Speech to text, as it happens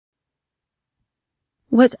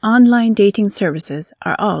what online dating services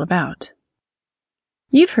are all about.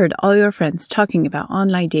 You've heard all your friends talking about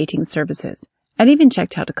online dating services and even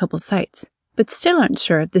checked out a couple sites, but still aren't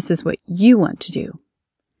sure if this is what you want to do.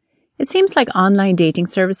 It seems like online dating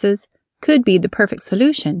services could be the perfect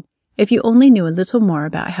solution if you only knew a little more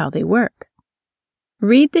about how they work.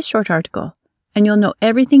 Read this short article and you'll know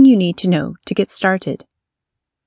everything you need to know to get started.